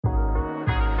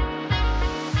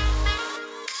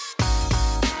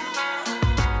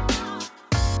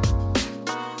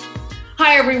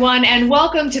Hi, everyone, and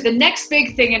welcome to The Next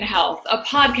Big Thing in Health, a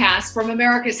podcast from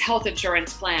America's health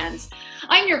insurance plans.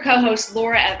 I'm your co-host,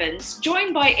 Laura Evans,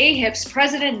 joined by AHIP's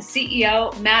President and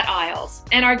CEO, Matt Eyles.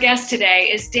 And our guest today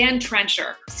is Dan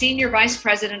Trencher, Senior Vice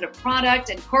President of Product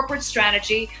and Corporate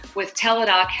Strategy with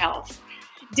Teladoc Health.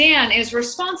 Dan is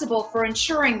responsible for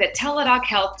ensuring that Teladoc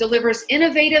Health delivers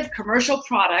innovative commercial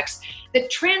products that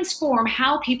transform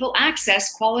how people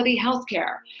access quality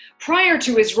healthcare. Prior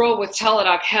to his role with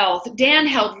Teladoc Health, Dan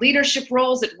held leadership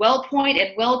roles at WellPoint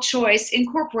and WellChoice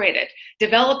Incorporated,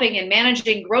 developing and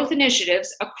managing growth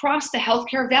initiatives across the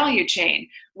healthcare value chain,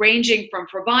 ranging from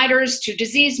providers to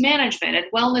disease management and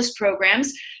wellness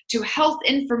programs to health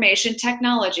information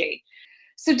technology.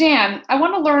 So Dan, I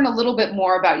want to learn a little bit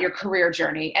more about your career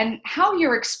journey and how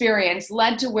your experience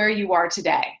led to where you are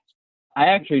today. I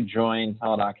actually joined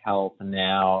Teladoc Health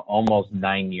now almost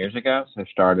 9 years ago. So I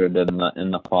started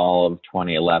in the fall of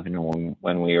 2011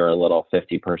 when we were a little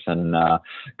 50-person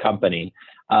company.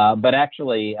 But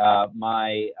actually,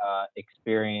 my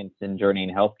experience and journey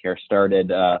in healthcare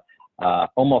started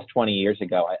almost 20 years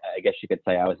ago. I guess you could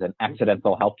say I was an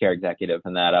accidental healthcare executive,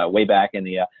 and that way back in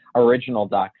the original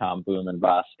 .com boom and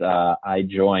bust, I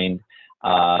joined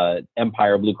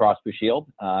Empire Blue Cross Blue Shield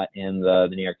in the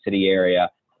New York City area,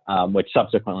 which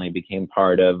subsequently became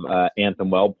part of Anthem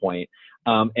WellPoint.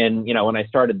 And, you know, when I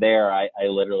started there, I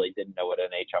literally didn't know what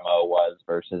an HMO was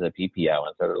versus a PPO,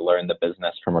 and sort of learned the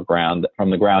business from the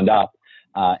ground up.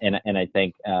 And I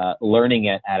think learning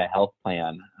it at a health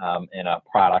plan in a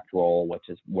product role, which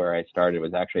is where I started,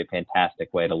 was actually a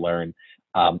fantastic way to learn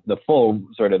the full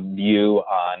sort of view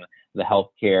on the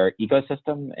healthcare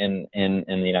ecosystem in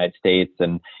the United States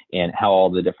and how all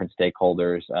the different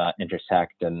stakeholders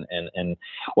intersect. And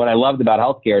what I loved about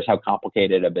healthcare is how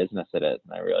complicated a business it is.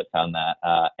 And I really found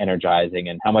that energizing,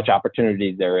 and how much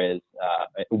opportunity there is,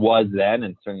 it was then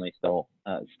and certainly still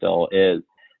is.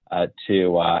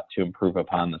 To improve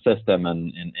upon the system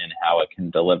and how it can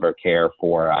deliver care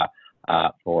for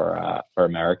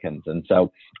Americans. And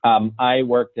so I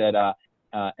worked at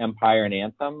Empire and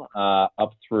Anthem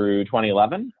up through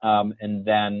 2011, and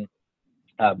then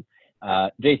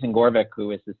Jason Gorvick, who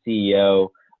was the CEO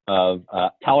of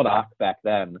Teladoc back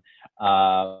then,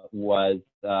 was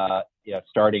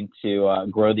starting to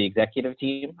grow the executive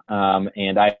team,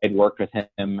 and I had worked with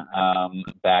him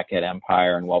back at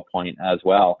Empire and WellPoint as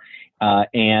well,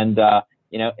 and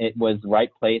it was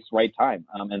right place, right time,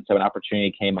 and so an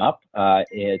opportunity came up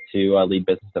to lead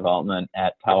business development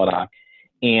at Teladoc,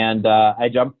 and I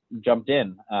jumped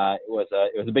in. It was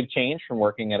a big change from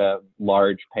working at a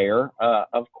large payer,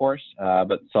 of course,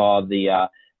 but saw the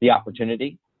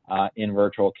opportunity in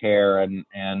virtual care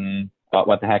and thought,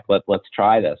 what the heck, let's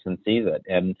try this and seize it.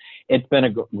 And it's been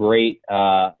a great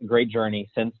journey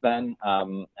since then.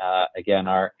 Again,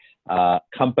 our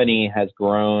company has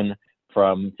grown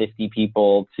from 50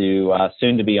 people to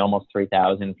soon to be almost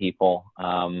 3,000 people,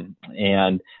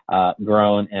 and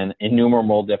grown in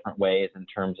innumerable different ways in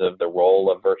terms of the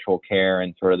role of virtual care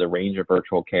and sort of the range of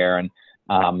virtual care. And,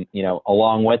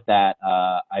 along with that,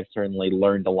 I've certainly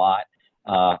learned a lot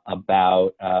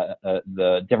about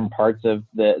the different parts of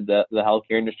the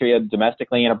healthcare industry,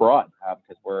 domestically and abroad,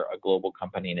 because we're a global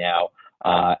company now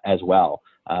as well.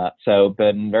 So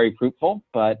been very fruitful,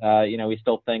 but we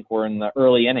still think we're in the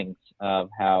early innings of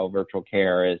how virtual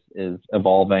care is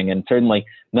evolving, and certainly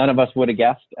none of us would have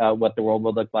guessed what the world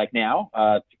would look like now,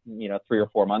 3 or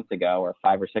 4 months ago, or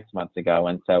 5 or 6 months ago.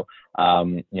 And so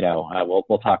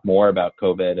we'll talk more about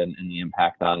COVID and the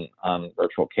impact on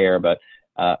virtual care, but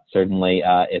certainly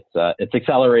it's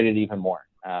accelerated even more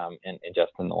in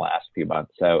just in the last few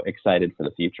months. So excited for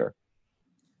the future.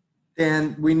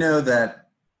 Dan, we know that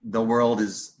the world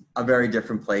is a very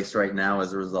different place right now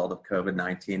as a result of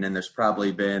COVID-19, and there's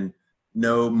probably been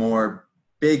no more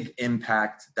big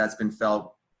impact that's been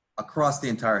felt across the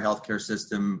entire healthcare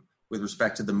system with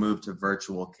respect to the move to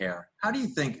virtual care. How do you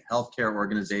think healthcare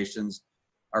organizations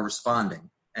are responding,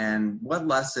 and what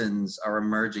lessons are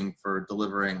emerging for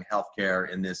delivering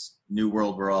healthcare in this new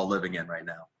world we're all living in right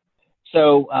now?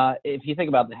 So if you think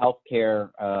about the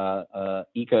healthcare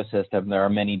ecosystem, there are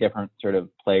many different sort of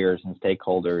players and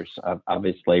stakeholders,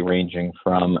 obviously ranging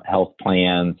from health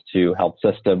plans to health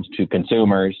systems to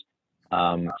consumers,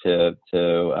 to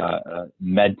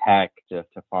med tech, to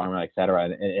pharma, et cetera.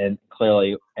 And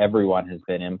clearly everyone has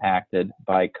been impacted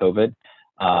by COVID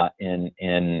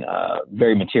in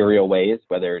very material ways,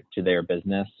 whether to their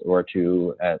business or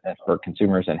to for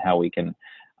consumers and how we can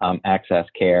access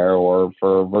care, or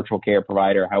for a virtual care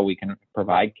provider, how we can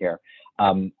provide care.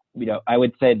 I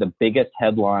would say the biggest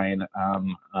headline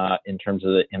in terms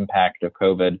of the impact of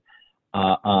COVID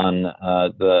on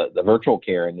the virtual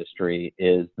care industry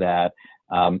is that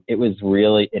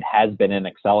it has been an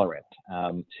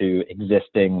accelerant to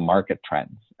existing market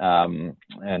trends,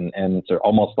 and so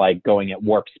almost like going at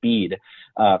warp speed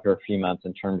for a few months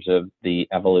in terms of the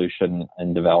evolution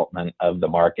and development of the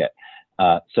market.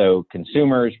 So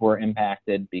consumers were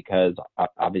impacted because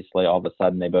obviously all of a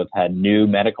sudden they both had new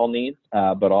medical needs,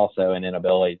 but also an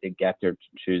inability to get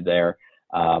to their,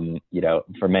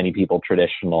 for many people,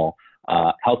 traditional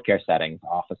healthcare settings,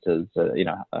 offices,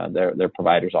 their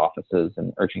providers' offices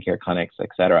and urgent care clinics, et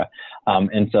cetera.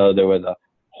 And so there was a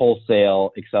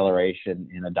wholesale acceleration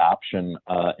in adoption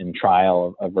and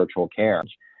trial of virtual care.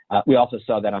 We also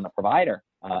saw that on the provider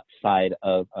side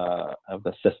of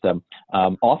the system,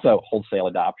 also wholesale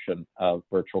adoption of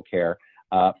virtual care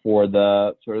for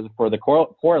the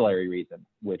corollary reason,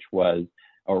 which was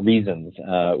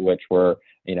which were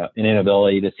an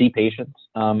inability to see patients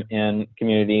in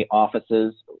community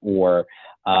offices, or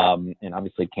and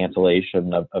obviously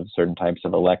cancellation of certain types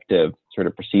of elective sort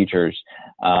of procedures,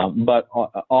 but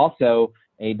also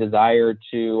a desire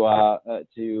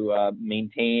to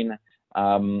maintain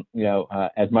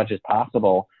as much as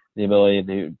possible the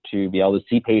ability to be able to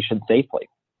see patients safely.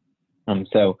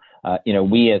 So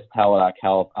we as Teladoc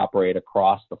Health operate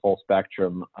across the full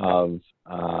spectrum of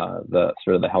the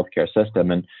healthcare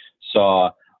system, and saw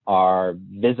our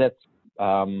visits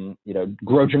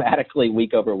grow dramatically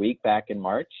week over week back in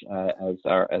March, as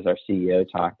our CEO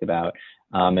talked about,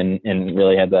 and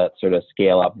really had to sort of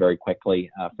scale up very quickly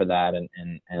for that,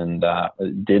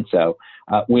 and did so.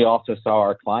 We also saw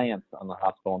our clients on the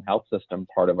hospital and health system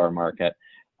part of our market,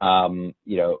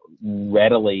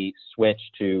 readily switch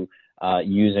to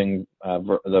using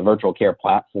the virtual care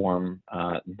platform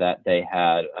that they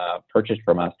had purchased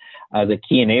from us as a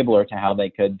key enabler to how they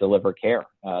could deliver care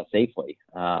safely.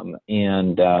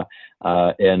 And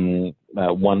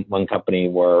one company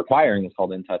we're acquiring is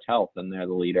called Teladoc Health, and they're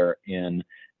the leader in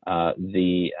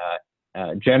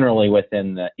generally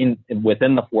within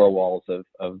the four walls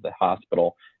of the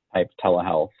hospital type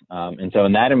telehealth. And so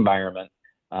in that environment,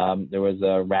 there was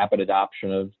a rapid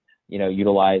adoption of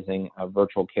utilizing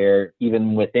virtual care,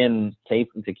 even within safe,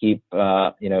 to keep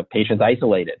patients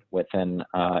isolated within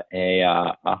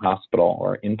a hospital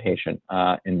or inpatient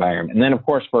environment. And then, of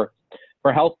course, for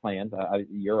health plans,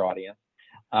 your audience,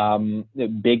 the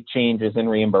big changes in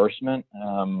reimbursement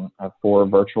for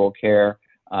virtual care,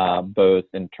 both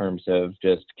in terms of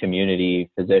just community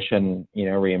physician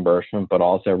reimbursement, but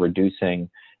also reducing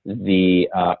the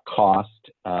cost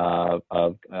of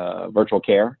virtual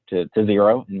care to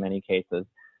zero in many cases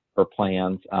for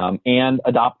plans, and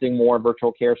adopting more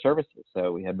virtual care services.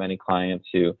 So we had many clients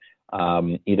who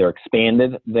either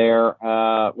expanded their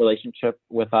relationship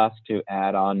with us to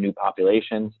add on new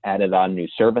populations, added on new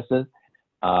services,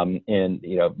 in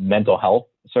mental health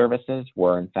services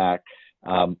were in fact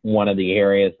one of the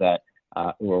areas that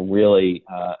were really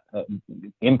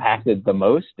impacted the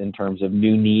most in terms of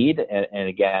new need, and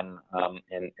again,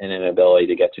 and an inability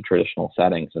to get to traditional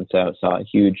settings. And so saw a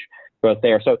huge growth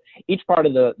there. So each part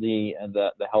of the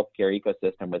healthcare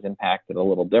ecosystem was impacted a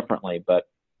little differently, but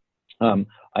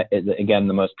again,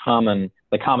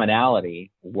 the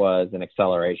commonality was an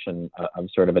acceleration of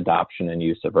sort of adoption and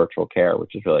use of virtual care,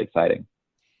 which is really exciting.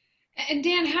 And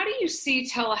Dan, how do you see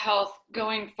telehealth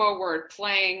going forward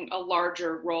playing a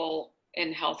larger role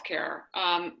in healthcare,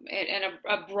 and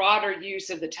a broader use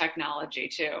of the technology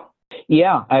too?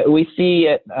 Yeah, we see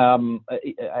it.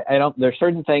 There's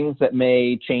certain things that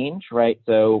may change, right?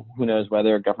 So who knows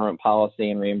whether government policy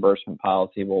and reimbursement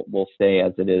policy will stay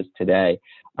as it is today.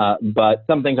 But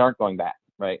some things aren't going back,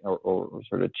 right? Or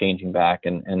sort of changing back.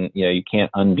 And you can't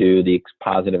undo the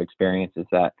positive experiences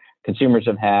that consumers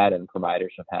have had and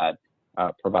providers have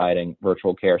had providing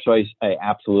virtual care. So I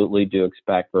absolutely do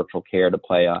expect virtual care to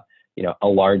play a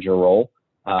larger role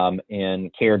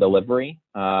in care delivery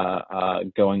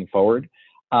going forward.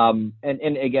 And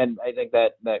again, I think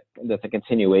that's a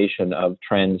continuation of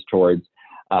trends towards,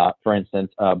 for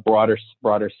instance, broader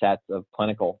sets of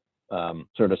clinical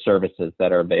sort of services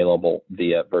that are available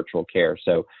via virtual care.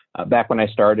 So back when I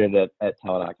started at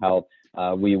Teladoc Health,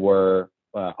 we were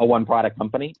a one-product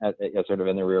company, sort of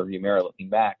in the rearview mirror looking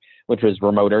back, which was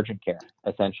remote urgent care,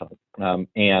 essentially.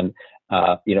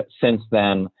 Since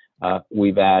then,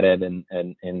 we've added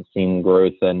and seen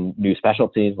growth in new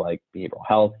specialties like behavioral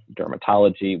health,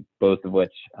 dermatology, both of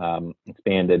which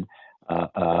expanded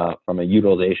from a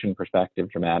utilization perspective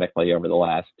dramatically over the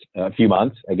last few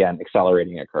months, again,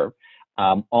 accelerating a curve.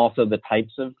 Also, the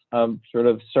types of sort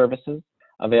of services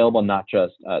available, not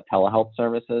just telehealth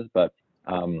services, but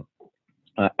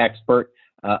expert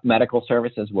medical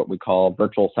services, what we call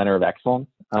virtual center of excellence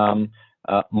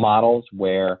models,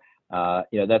 where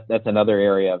that's another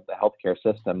area of the healthcare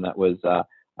system that was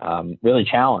really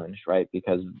challenged, right?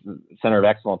 Because center of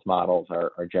excellence models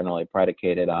are generally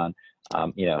predicated on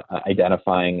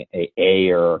identifying a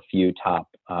or a few top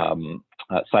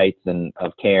sites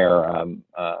of care,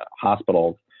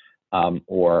 hospitals,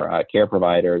 or care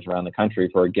providers around the country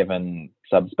for a given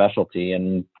subspecialty,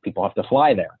 and people have to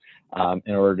fly there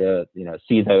in order to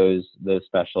see those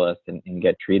specialists and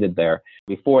get treated there.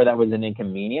 Before, that was an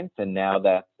inconvenience, and now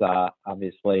that's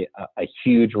obviously a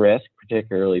huge risk,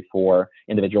 particularly for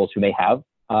individuals who may have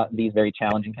these very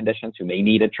challenging conditions, who may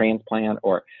need a transplant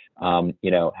or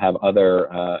have other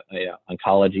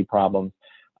oncology problems.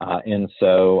 And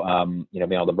so,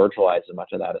 being able to virtualize as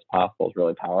much of that as possible is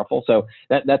really powerful. So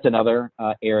that's another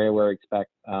area where I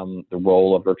expect the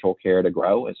role of virtual care to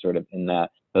grow, is sort of in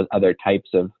those other types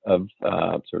of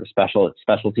sort of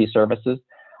specialty services.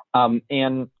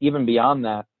 And even beyond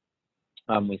that,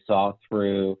 we saw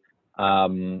through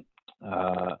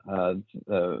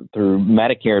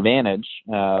Medicare Advantage,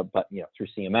 but through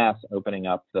CMS opening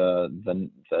up the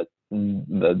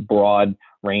broad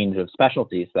range of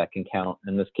specialties that can count,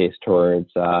 in this case, towards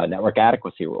network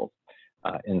adequacy rules.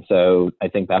 And so I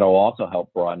think that'll also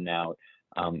help broaden out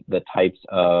the types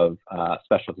of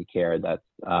specialty care that's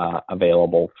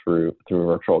available through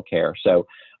virtual care. So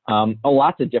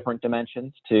lots of different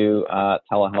dimensions to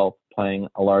telehealth playing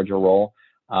a larger role.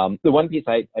 The one piece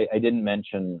I didn't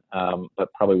mention,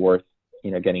 but probably worth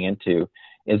getting into,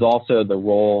 is also the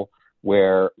role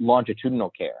where longitudinal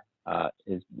care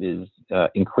is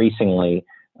increasingly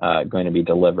going to be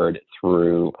delivered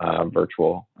through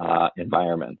virtual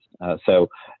environments. So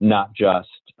not just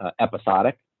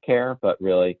episodic care, but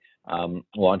really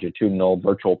longitudinal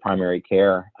virtual primary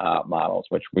care models,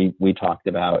 which we talked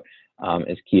about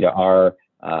is key to our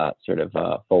sort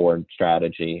of forward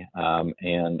strategy.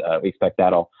 And we expect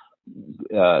that'll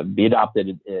be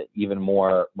adopted even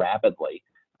more rapidly,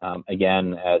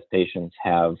 again, as patients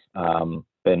have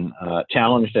been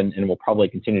challenged and will probably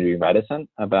continue to be reticent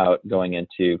about going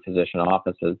into physician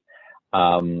offices.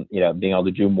 Being able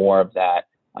to do more of that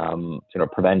sort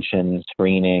of prevention,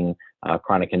 screening,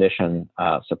 chronic condition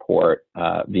support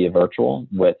via virtual,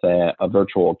 with a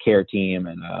virtual care team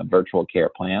and a virtual care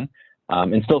plan,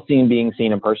 and still being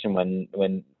seen in person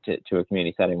when to a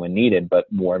community setting when needed, but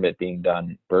more of it being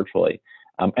done virtually.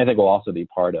 I think will also be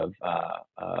part of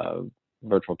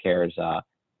virtual care's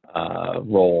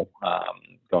role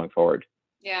going forward.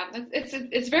 Yeah,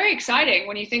 it's very exciting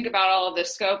when you think about all of the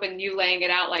scope and you laying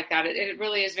it out like that. It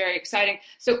really is very exciting.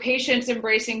 So patients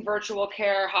embracing virtual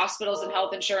care, hospitals and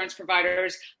health insurance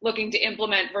providers looking to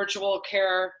implement virtual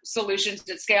care solutions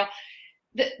at scale.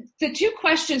 The two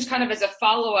questions kind of as a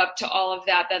follow-up to all of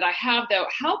that I have, though,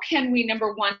 how can we,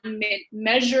 number one,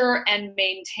 measure and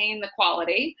maintain the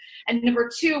quality? And number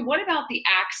two, what about the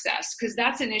access? Because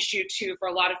that's an issue, too, for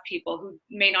a lot of people who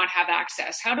may not have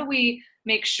access. How do we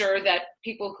make sure that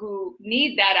people who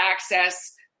need that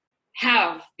access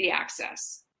have the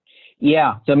access?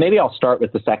 Yeah, so maybe I'll start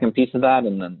with the second piece of that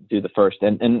and then do the first.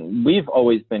 And we've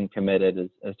always been committed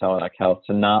as Teladoc Health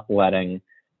to not letting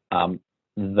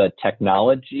the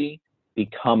technology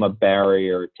become a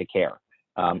barrier to care.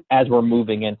 As we're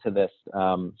moving into this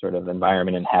sort of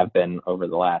environment, and have been over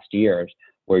the last years,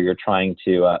 where you're trying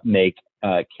to make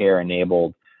care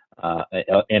enabled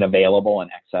and available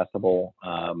and accessible,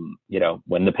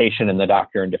 when the patient and the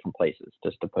doctor are in different places,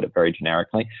 just to put it very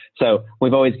generically. So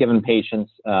we've always given patients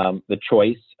the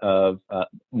choice of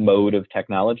mode of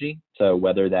technology. So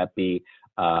whether that be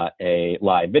a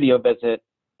live video visit,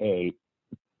 a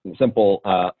simple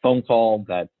phone call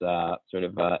that's sort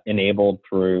of enabled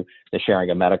through the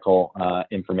sharing of medical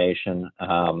information,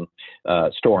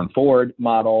 store and forward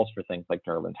models for things like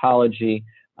dermatology,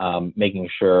 making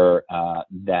sure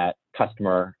that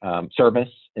customer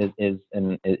service is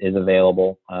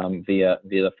available via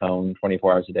the phone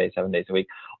 24 hours a day, 7 days a week.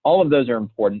 All of those are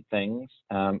important things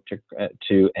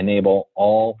to enable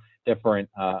all different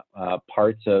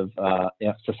parts of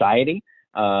society.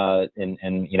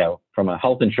 And from a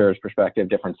health insurer's perspective,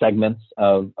 different segments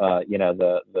of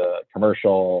the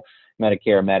commercial,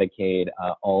 Medicare, Medicaid,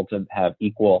 all to have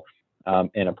equal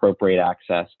and appropriate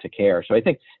access to care. So I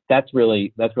think that's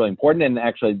really important, and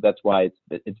actually that's why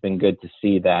it's been good to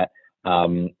see that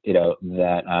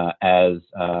as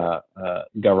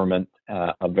government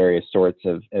of various sorts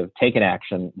have taken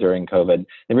action during COVID,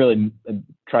 they really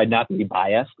tried not to be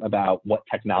biased about what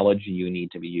technology you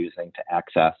need to be using to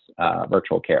access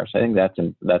virtual care. So I think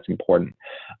that's important.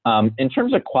 In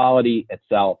terms of quality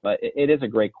itself, it is a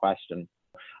great question.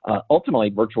 ultimately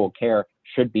virtual care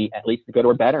should be at least good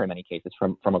or better in many cases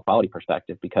from a quality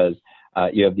perspective, because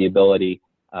you have the ability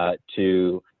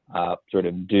to sort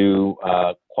of do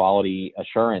quality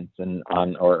assurance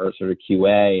or sort of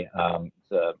QA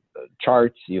the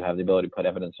charts. You have the ability to put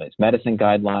evidence-based medicine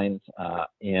guidelines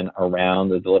in around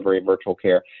the delivery of virtual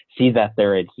care, see that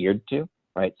they're adhered to,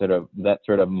 right? Sort of that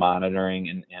sort of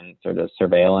monitoring and sort of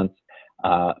surveillance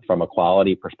from a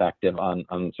quality perspective on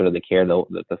sort of the care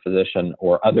that the physician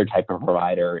or other type of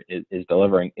provider is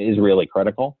delivering is really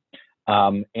critical.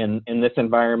 In this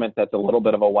environment, that's a little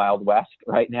bit of a wild west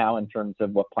right now in terms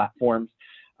of what platforms,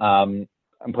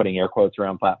 I'm putting air quotes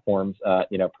around platforms,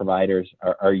 providers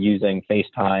are using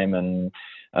FaceTime and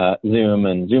Zoom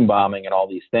and Zoom bombing and all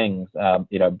these things.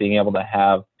 Being able to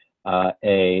have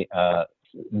a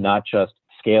not just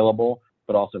scalable,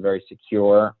 but also very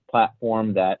secure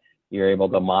platform that you're able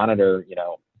to monitor,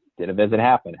 did a visit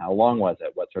happen? How long was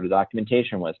it? What sort of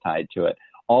documentation was tied to it?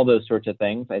 All those sorts of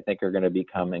things, I think, are going to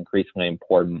become increasingly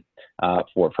important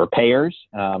for payers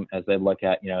as they look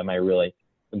at, am I really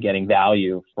getting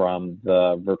value from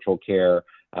the virtual care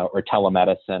or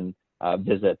telemedicine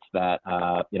visits that,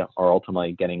 are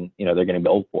ultimately getting, they're getting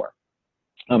billed for.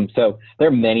 So there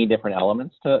are many different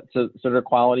elements to sort of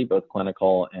quality, both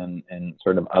clinical and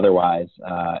sort of otherwise.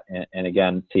 And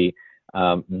again, see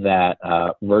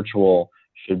that virtual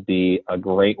should be a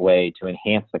great way to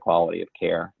enhance the quality of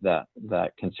care that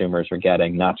consumers are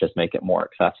getting, not just make it more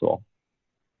accessible.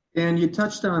 And you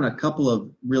touched on a couple of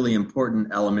really important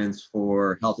elements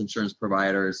for health insurance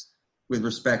providers with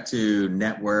respect to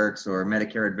networks or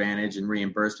Medicare Advantage and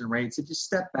reimbursement rates. If you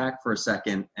step back for a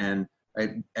second, and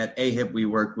at AHIP we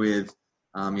work with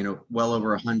well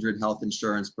over 100 health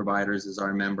insurance providers as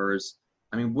our members.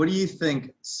 I mean, what do you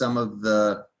think some of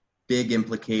the big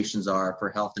implications are for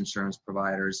health insurance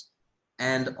providers?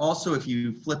 And also, if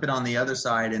you flip it on the other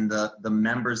side and the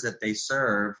members that they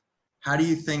serve, how do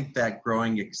you think that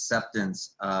growing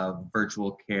acceptance of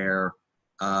virtual care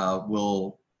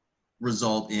will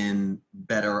result in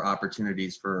better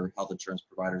opportunities for health insurance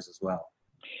providers as well?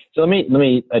 So let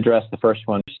me address the first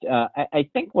one. I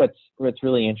think what's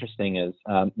really interesting is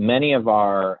many of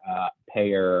our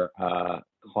payer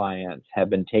clients have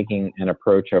been taking an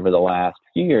approach over the last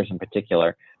few years in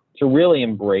particular to really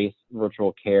embrace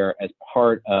virtual care as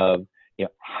part of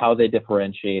how they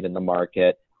differentiate in the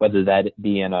market, whether that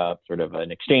be in a sort of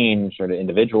an exchange sort of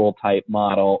individual type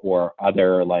model or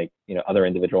other other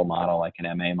individual model like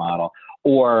an MA model,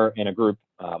 or in a group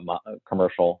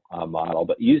commercial model.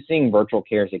 But using virtual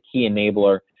care as a key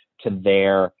enabler to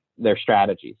their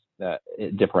strategies,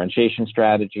 differentiation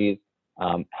strategies,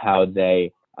 how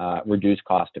they reduce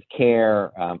cost of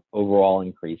care, overall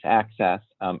increase access,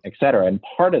 et cetera. And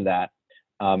part of that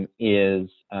is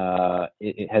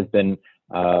it has been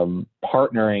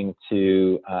partnering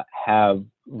to have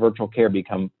virtual care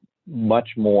become much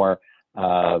more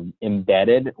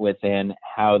embedded within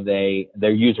how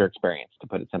their user experience, to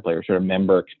put it simply, or sort of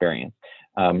member experience.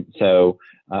 So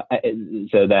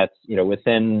that's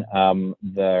within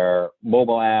their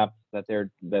mobile apps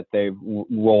that they've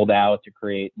rolled out to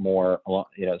create more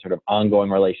sort of ongoing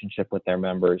relationship with their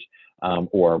members,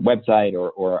 or website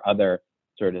or other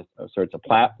sorts of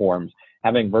platforms.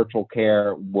 Having virtual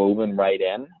care woven right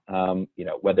in,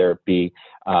 whether it be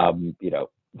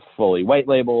fully white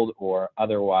labeled or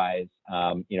otherwise,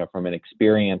 from an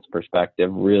experience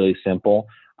perspective, really simple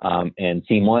and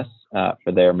seamless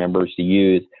for their members to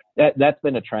use. That's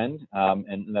been a trend,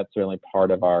 and that's certainly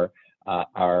part of our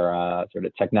sort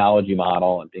of technology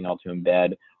model, and being able to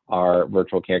embed our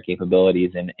virtual care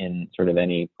capabilities in sort of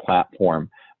any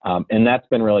platform. And that's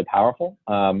been really powerful.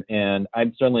 And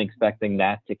I'm certainly expecting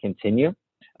that to continue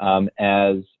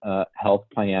as health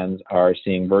plans are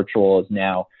seeing virtual as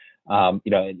now, an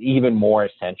even more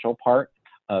essential part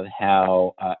of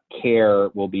how care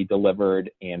will be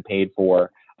delivered and paid for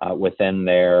within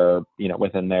their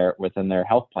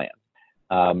health plans.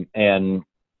 And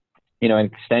an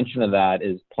extension of that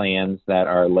is plans that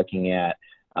are looking at,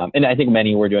 and I think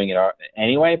many were doing it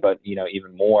anyway, but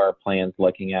even more plans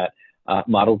looking at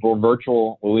models where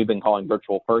virtual, what we've been calling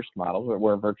virtual first models,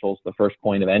 where virtual is the first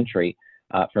point of entry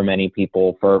for many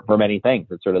people for many things.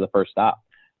 It's sort of the first stop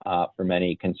for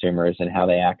many consumers and how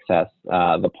they access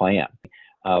the plan.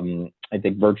 I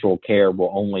think virtual care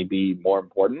will only be more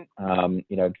important,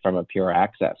 from a pure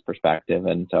access perspective,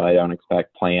 and so I don't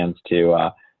expect plans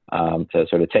to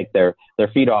sort of take their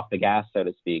feet off the gas, so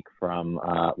to speak, from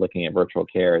looking at virtual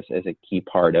care as a key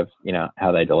part of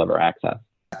how they deliver access.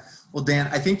 Well, Dan,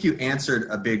 I think you answered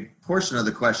a big portion of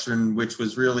the question, which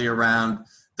was really around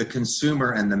the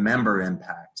consumer and the member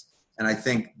impact. And I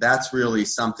think that's really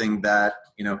something that,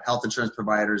 health insurance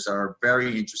providers are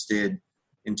very interested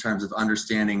in terms of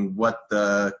understanding what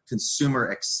the consumer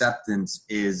acceptance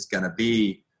is going to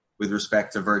be with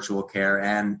respect to virtual care,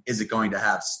 and is it going to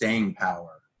have staying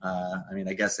power?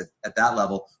 I guess at that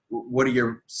level, what's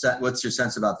your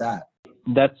sense about that?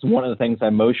 That's one of the things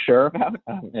I'm most sure about,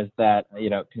 is that,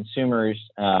 consumers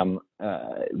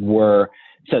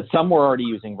some were already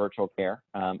using virtual care.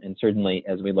 And certainly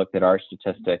as we looked at our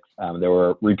statistics, there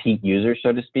were repeat users,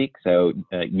 so to speak. So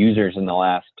users in the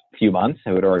last few months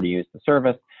who had already used the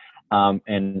service.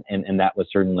 And that was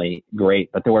certainly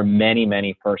great. But there were many,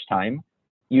 many first-time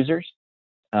users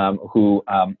who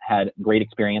had great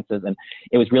experiences. And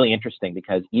it was really interesting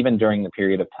because even during the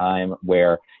period of time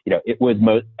where, it was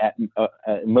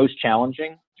most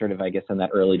challenging, sort of, I guess, in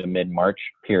that early to mid-March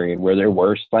period where there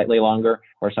were slightly longer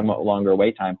or somewhat longer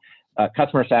wait time,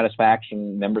 customer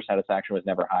satisfaction, member satisfaction was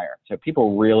never higher. So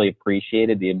people really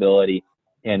appreciated the ability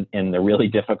in the really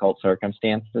difficult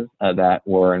circumstances that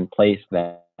were in place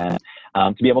then,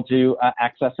 to be able to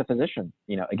access a physician,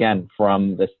 again,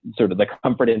 from the sort of the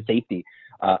comfort and safety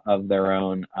of their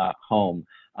own home.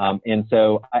 And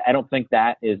so I don't think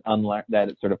that is that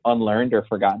it's sort of unlearned or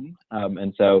forgotten.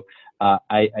 And so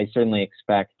I certainly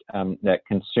expect that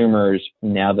consumers,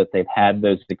 now that they've had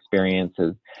those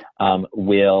experiences,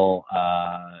 will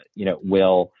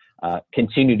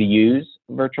continue to use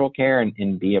virtual care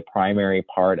and be a primary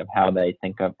part of how they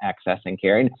think of accessing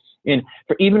care. And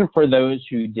even for those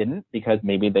who didn't, because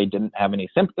maybe they didn't have any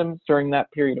symptoms during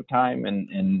that period of time,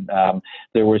 and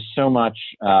there was so much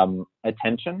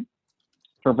attention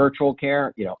for virtual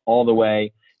care, all the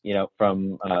way,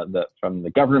 from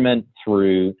the government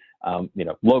through,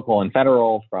 local and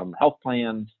federal, from health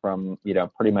plans, from,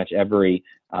 pretty much every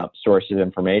source of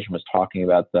information was talking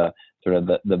about the sort of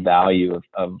the value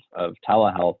of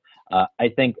telehealth. I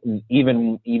think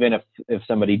even if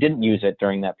somebody didn't use it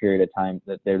during that period of time,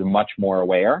 that they're much more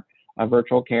aware of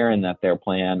virtual care and that their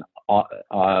plan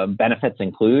benefits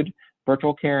include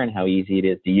virtual care and how easy it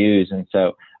is to use. And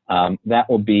so that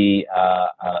will be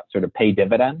sort of pay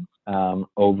dividends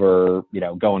over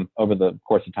going over the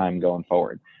course of time going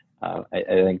forward. I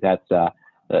think that's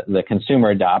the consumer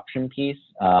adoption piece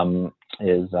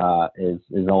is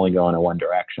only going in one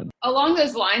direction. Along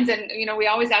those lines, and we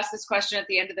always ask this question at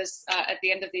the end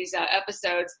of these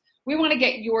episodes. We want to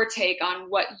get your take on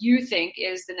what you think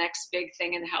is the next big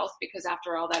thing in health, because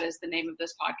after all, that is the name of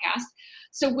this podcast.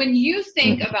 So when you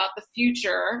think about the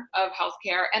future of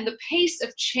healthcare and the pace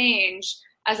of change,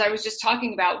 as I was just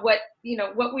talking about, what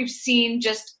we've seen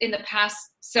just in the past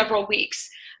several weeks,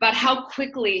 about how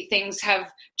quickly things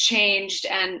have changed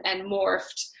and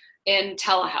morphed in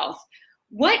telehealth.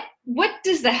 What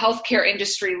does the healthcare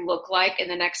industry look like in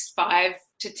the next 5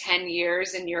 to 10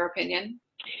 years, in your opinion?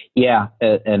 Yeah,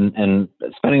 and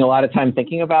spending a lot of time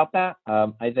thinking about that.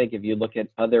 I think if you look at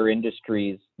other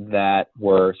industries that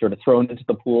were sort of thrown into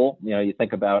the pool, you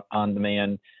think about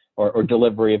on-demand or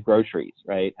delivery of groceries,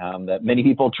 right? That many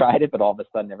people tried it, but all of a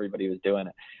sudden everybody was doing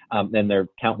it. Then there are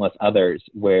countless others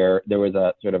where there was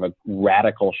a sort of a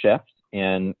radical shift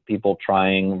in people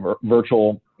trying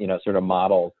virtual, sort of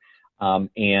models.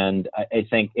 And I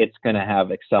think it's going to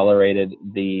have accelerated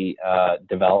the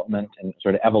development and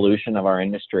sort of evolution of our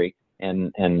industry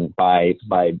and by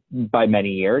many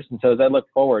years. And so as I look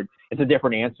forward, it's a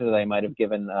different answer that I might have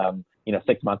given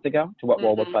 6 months ago to what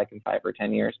will look like in 5 or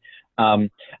 10 years.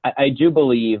 I do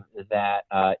believe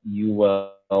that you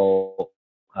will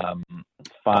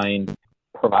find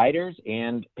providers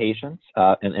and patients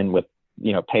and with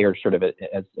payers sort of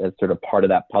as sort of part of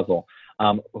that puzzle,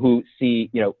 who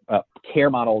see care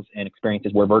models and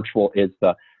experiences where virtual is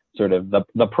the sort of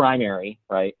the primary,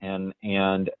 right, and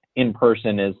in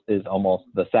person is almost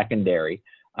the secondary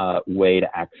way to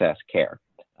access care.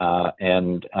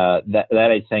 And that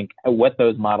I think what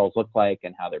those models look like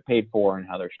and how they're paid for and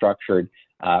how they're structured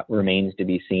remains to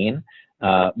be seen.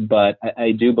 But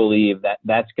I do believe that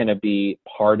that's going to be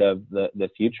part of the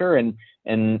future, and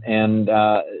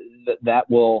that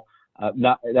will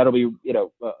that'll be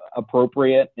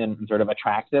appropriate and sort of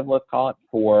attractive, let's call it,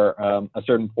 for a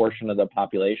certain portion of the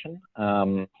population.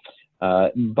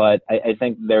 But I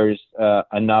think there's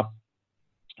enough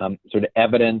sort of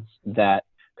evidence that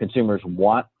consumers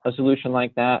want a solution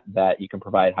like that you can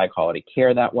provide high quality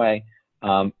care that way,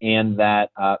 and that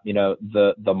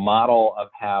the model of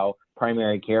how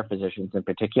primary care physicians in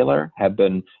particular have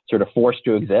been sort of forced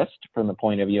to exist from the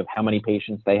point of view of how many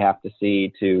patients they have to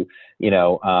see to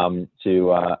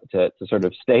sort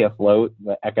of stay afloat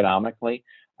economically,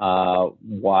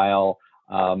 while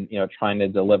trying to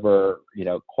deliver,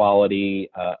 quality,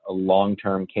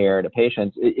 long-term care to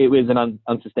patients, it was an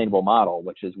unsustainable model,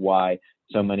 which is why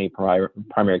so many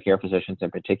primary care physicians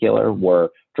in particular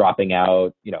were dropping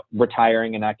out,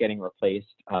 retiring and not getting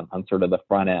replaced on sort of the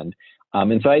front end.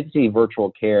 And so I see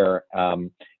virtual care,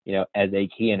 as a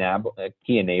key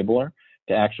enabler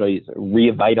to actually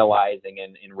revitalizing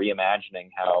and reimagining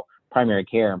how primary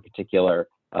care in particular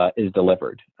is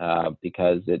delivered,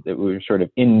 because we're sort of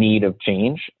in need of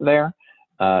change there.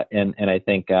 And I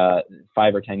think 5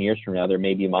 or 10 years from now, there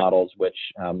may be models which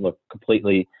look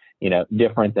completely,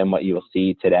 different than what you will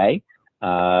see today.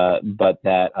 But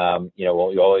that, you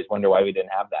always wonder why we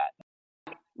didn't have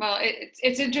that. Well,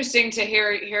 it's interesting to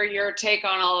hear your take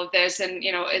on all of this, and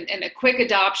and a quick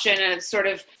adoption and sort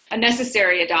of a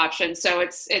necessary adoption. So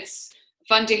it's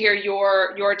fun to hear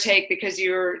your take, because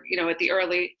you were the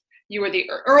early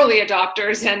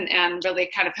adopters and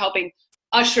really kind of helping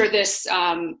usher this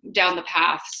down the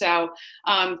path. So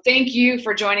thank you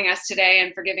for joining us today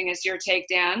and for giving us your take,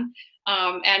 Dan.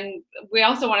 And we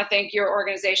also want to thank your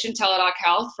organization, Teladoc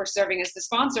Health, for serving as the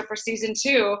sponsor for season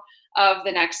 2 of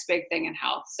The Next Big Thing in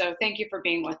Health. So thank you for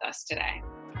being with us today.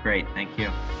 Great. Thank you.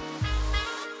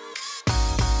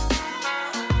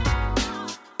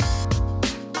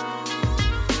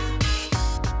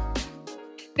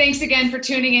 Thanks again for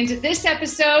tuning into this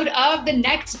episode of The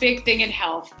Next Big Thing in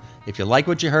Health. If you like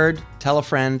what you heard, tell a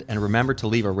friend, and remember to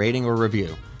leave a rating or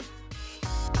review.